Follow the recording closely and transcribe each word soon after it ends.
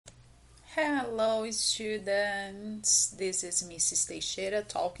Hello, students. This is Mrs. Teixeira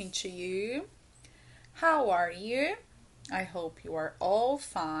talking to you. How are you? I hope you are all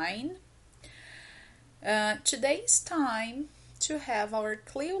fine. Today is time to have our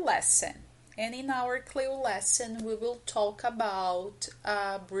Clil lesson. And in our Clil lesson, we will talk about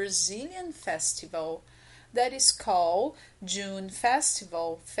a Brazilian festival that is called June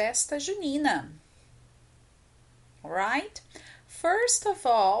Festival, Festa Junina. Alright? First of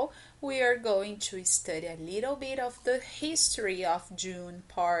all, we are going to study a little bit of the history of June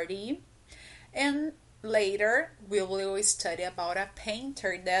party, and later we will study about a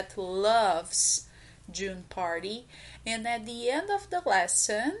painter that loves June party, and at the end of the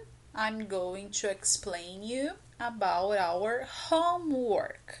lesson I'm going to explain you about our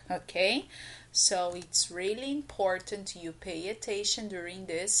homework. Okay, so it's really important you pay attention during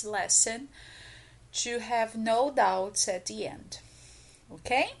this lesson to have no doubts at the end.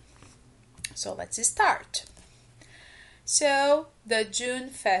 Okay, so let's start. So the June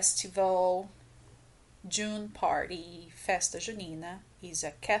festival, June party, Festa Junina, is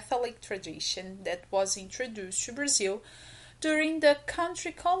a Catholic tradition that was introduced to Brazil during the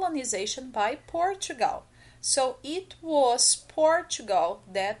country colonization by Portugal. So it was Portugal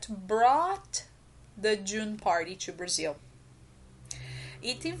that brought the June party to Brazil.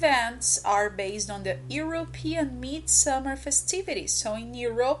 Its events are based on the European midsummer festivities. So in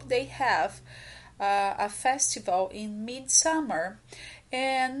Europe they have a festival in midsummer,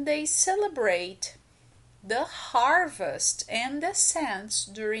 and they celebrate the harvest and the saints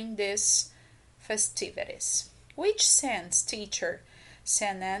during these festivities. Which saints, teacher?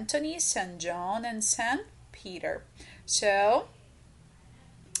 Saint Anthony, Saint John, and Saint Peter. So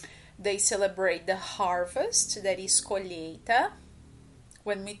they celebrate the harvest, that is colheita.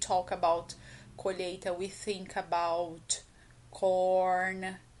 When we talk about colheita, we think about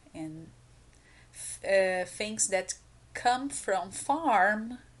corn and things that come from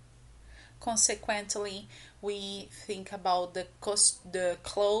farm. Consequently, we think about the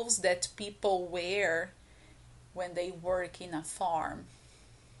clothes that people wear when they work in a farm.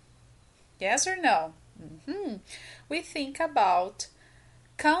 Yes or no? We think about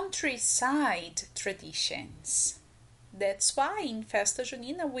countryside traditions. That's why in Festa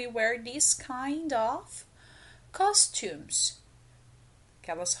Junina we wear this kind of costumes.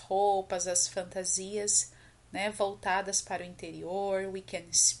 Aquelas roupas, as fantasias, né, voltadas para o interior. We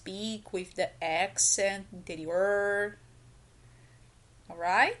can speak with the accent interior.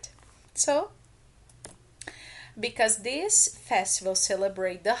 Alright? So, because this festival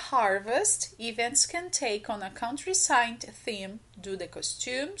celebrates the harvest, events can take on a countryside theme due to the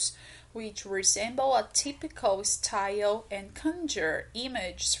costumes, which resemble a typical style and conjure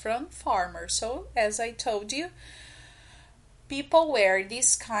images from farmers. So, as I told you, people wear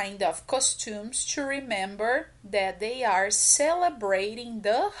this kind of costumes to remember that they are celebrating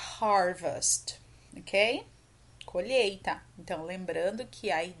the harvest, ok? Colheita. Então, lembrando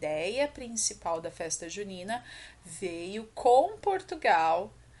que a ideia principal da festa junina veio com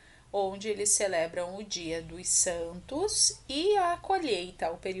Portugal, onde eles celebram o Dia dos Santos e a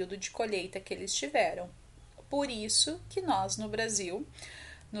colheita, o período de colheita que eles tiveram. Por isso que nós no Brasil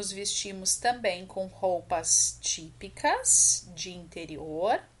nos vestimos também com roupas típicas de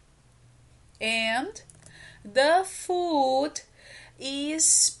interior. And the food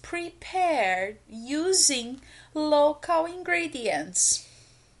is prepared using local ingredients.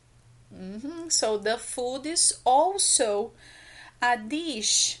 So the food is also a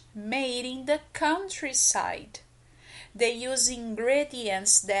dish made in the countryside. They use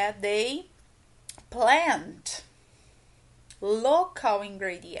ingredients that they plant, local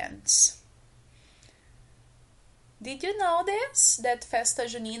ingredients. Did you know this? That Festa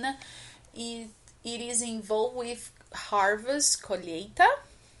Junina it is involved with harvest, colheita?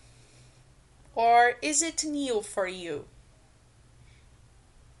 Or is it new for you?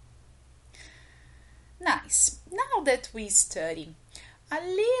 Nice. Now that we study a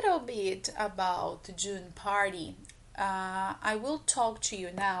little bit about June party, I will talk to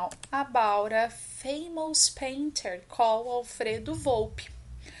you now about a famous painter called Alfredo Volpi.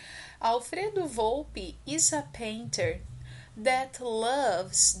 Alfredo Volpi is a painter that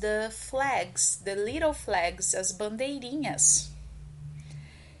loves the flags, the little flags, as bandeirinhas.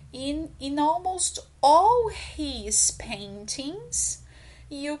 In almost all his paintings,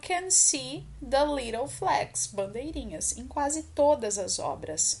 you can see the little flags, bandeirinhas, in quase todas as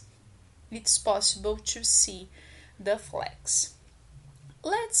obras. It's possible to see the flags.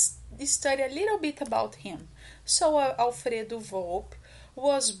 Let's study a little bit about him. So Alfredo Volpi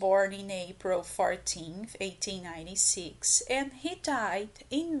was born in April 14th, 1896, and he died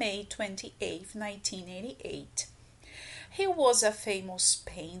in May 28th, 1988. He was a famous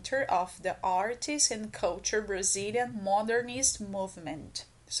painter of the artist and culture Brazilian modernist movement.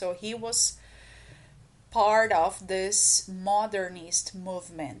 So he was part of this modernist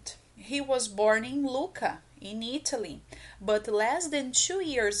movement. He was born in Lucca, in Italy, but less than 2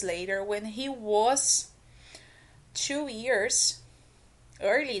 years later, when he was 2 years,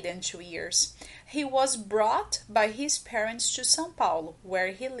 early than 2 years, he was brought by his parents to São Paulo,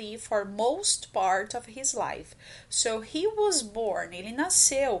 where he lived for most part of his life. So he was born, ele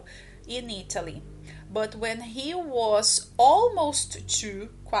nasceu in Italy. But when he was almost 2,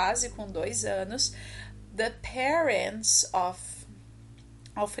 quase com 2 anos, the parents of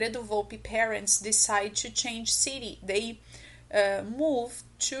Alfredo Volpi parents decide to change city. They moved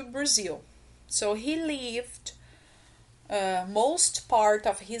to Brazil. So he lived most part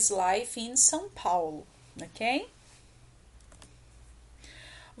of his life in São Paulo. Okay?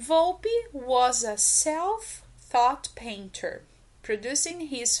 Volpi was a self-taught painter, producing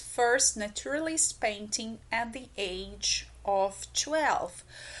his first naturalist painting at the age of 12.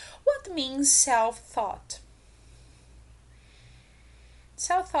 What means self-taught?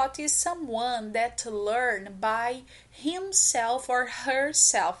 Self-taught is someone that learns by himself or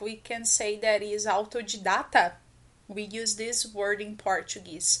herself. We can say that is autodidata. We use this word in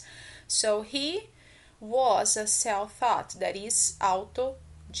Portuguese. So he was a self-taught, that is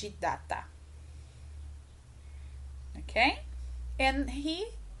autodidata. Okay? And he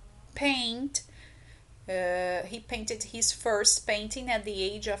painted his first painting at the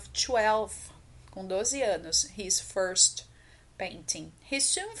age of 12, com 12 anos, his first painting. He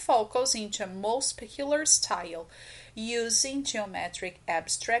soon focused into a most peculiar style, using geometric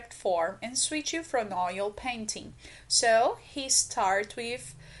abstract form and switching from oil painting. So he started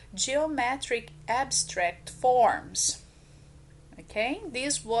with geometric abstract forms. Okay,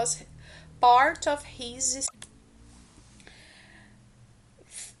 this was part of his.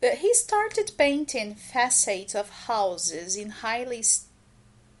 He started painting facades of houses in highly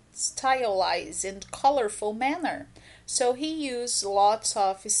stylized and colorful manner. So he used lots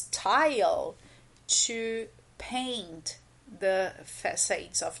of style to paint the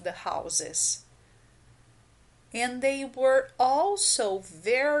facades of the houses. And they were also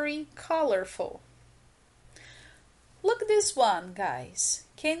very colorful. Look this one, guys.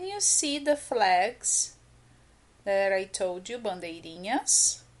 Can you see the flags that I told you,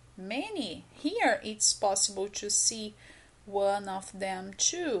 bandeirinhas? Many. Here it's possible to see one of them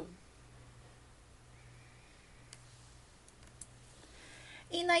too.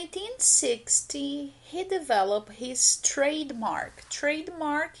 In 1960, he developed his trademark.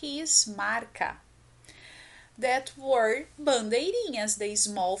 Trademark is marca. That were bandeirinhas, the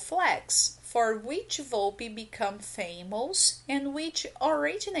small flags, for which Volpi became famous and which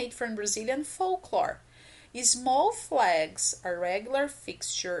originate from Brazilian folklore. Small flags are a regular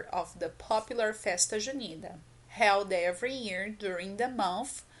fixture of the popular Festa Junina, held every year during the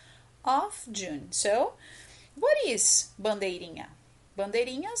month of June. So, what is bandeirinha?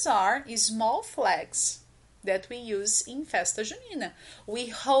 Bandeirinhas are small flags that we use in Festa Junina. We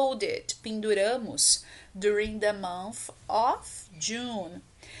hold it, penduramos, during the month of June.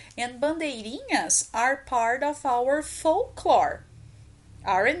 And bandeirinhas are part of our folklore.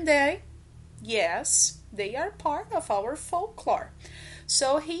 Aren't they? Yes, they are part of our folklore.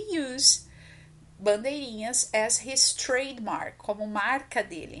 So he used bandeirinhas as his trademark, como marca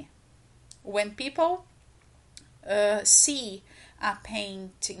dele. When people see a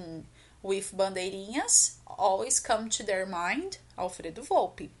painting with bandeirinhas, always come to their mind Alfredo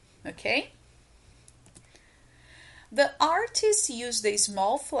Volpi. Okay? The artist used the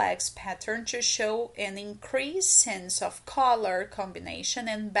small flags pattern to show an increased sense of color combination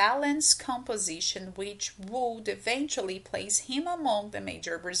and balanced composition, which would eventually place him among the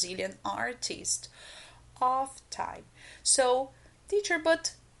major Brazilian artists of time. So, teacher,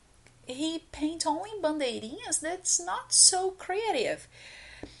 but he paint only bandeirinhas? That's not so creative.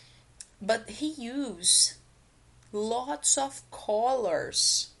 But he used lots of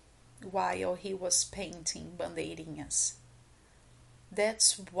colors while he was painting bandeirinhas.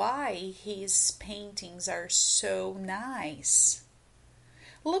 That's why his paintings are so nice.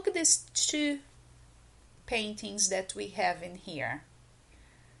 Look at these two paintings that we have in here.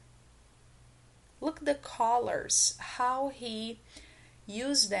 Look the colors, how he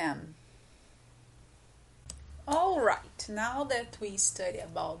used them. Alright, now that we study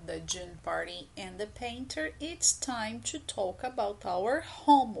about the June party and the painter, it's time to talk about our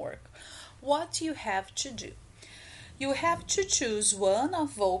homework. What you have to do. You have to choose one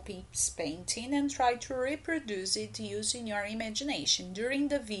of Volpi's painting and try to reproduce it using your imagination. During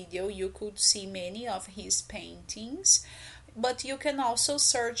the video, you could see many of his paintings, but you can also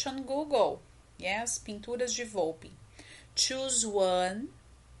search on Google. Yes, pinturas de Volpi. Choose one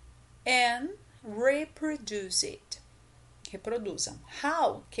and reproduce it. Reproduzam.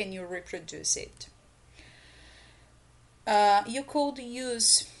 How can you reproduce it? You could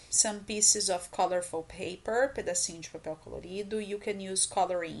use some pieces of colorful paper, pedacinho de papel colorido. You can use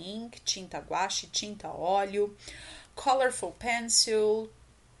coloring ink, tinta guache, tinta óleo, colorful pencil.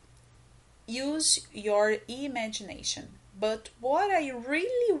 Use your imagination. But what I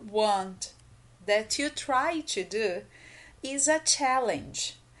really want that you try to do is a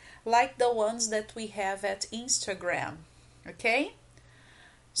challenge, like the ones that we have at Instagram, okay?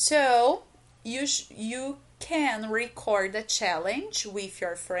 So you can record a challenge with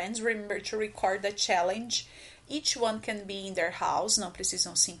your friends. Remember to record the challenge. Each one can be in their house, não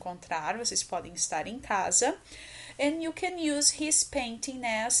precisam se encontrar, vocês podem estar em casa. And you can use his painting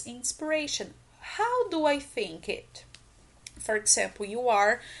as inspiration. How do I think it? For example, you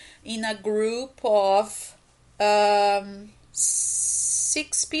are in a group of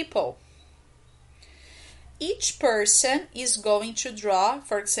 6 people. Each person is going to draw,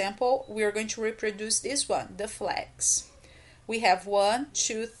 for example, we are going to reproduce this one, the flags. We have 1,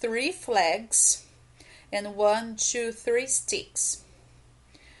 2, 3 flags and 1, 2, 3 sticks.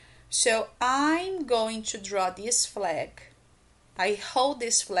 So I'm going to draw this flag. I hold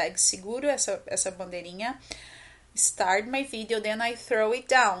this flag, seguro essa bandeirinha, start my video, then I throw it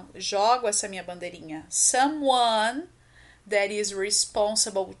down. Jogo essa minha bandeirinha. Someone that is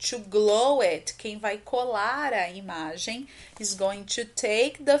responsible to glue it, quem vai colar a imagem, is going to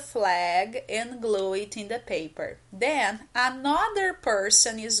take the flag and glue it in the paper. Then another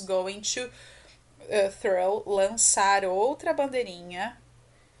person is going to lançar outra bandeirinha.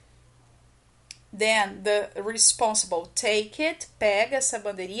 Then the responsible take it, pega essa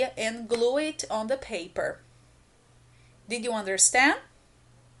bandeirinha and glue it on the paper. Did you understand?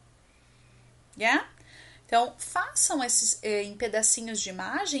 Yeah? Então, façam esses em pedacinhos de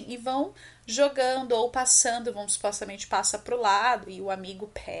imagem e vão jogando ou passando, vamos supostamente passa para o lado e o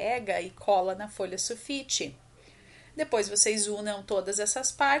amigo pega e cola na folha sulfite. Depois vocês unam todas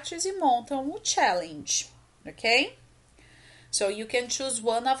essas partes e montam o challenge, ok? So you can choose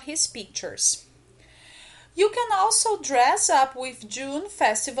one of his pictures. You can also dress up with June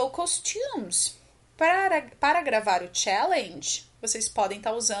Festival costumes. Para gravar o challenge, vocês podem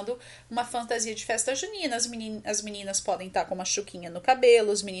estar usando uma fantasia de festa junina. As meninas podem estar com uma chuquinha no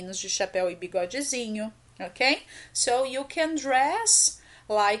cabelo, os meninos de chapéu e bigodezinho, ok? So you can dress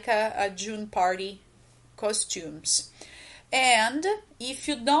like a June party costumes. And if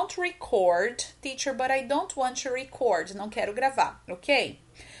you don't record, teacher, but I don't want to record, não quero gravar, ok?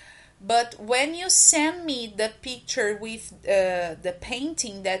 But when you send me the picture with the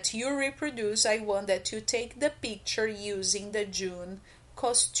painting that you reproduce, I want that you take the picture using the June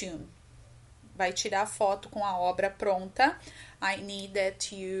costume. Vai tirar foto com a obra pronta. I need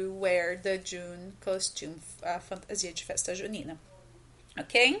that you wear the June costume, a fantasia de festa junina.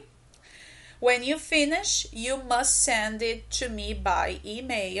 Okay? When you finish, you must send it to me by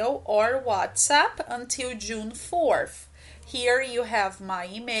email or WhatsApp until June 4th. Here you have my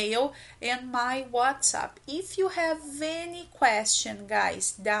email and my WhatsApp. If you have any question,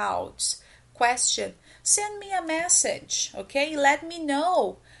 guys, doubts, question, send me a message, okay? Let me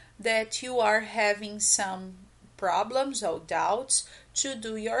know that you are having some problems or doubts to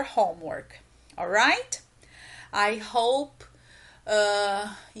do your homework, all right? I hope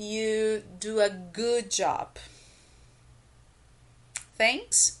you do a good job.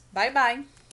 Thanks. Bye-bye.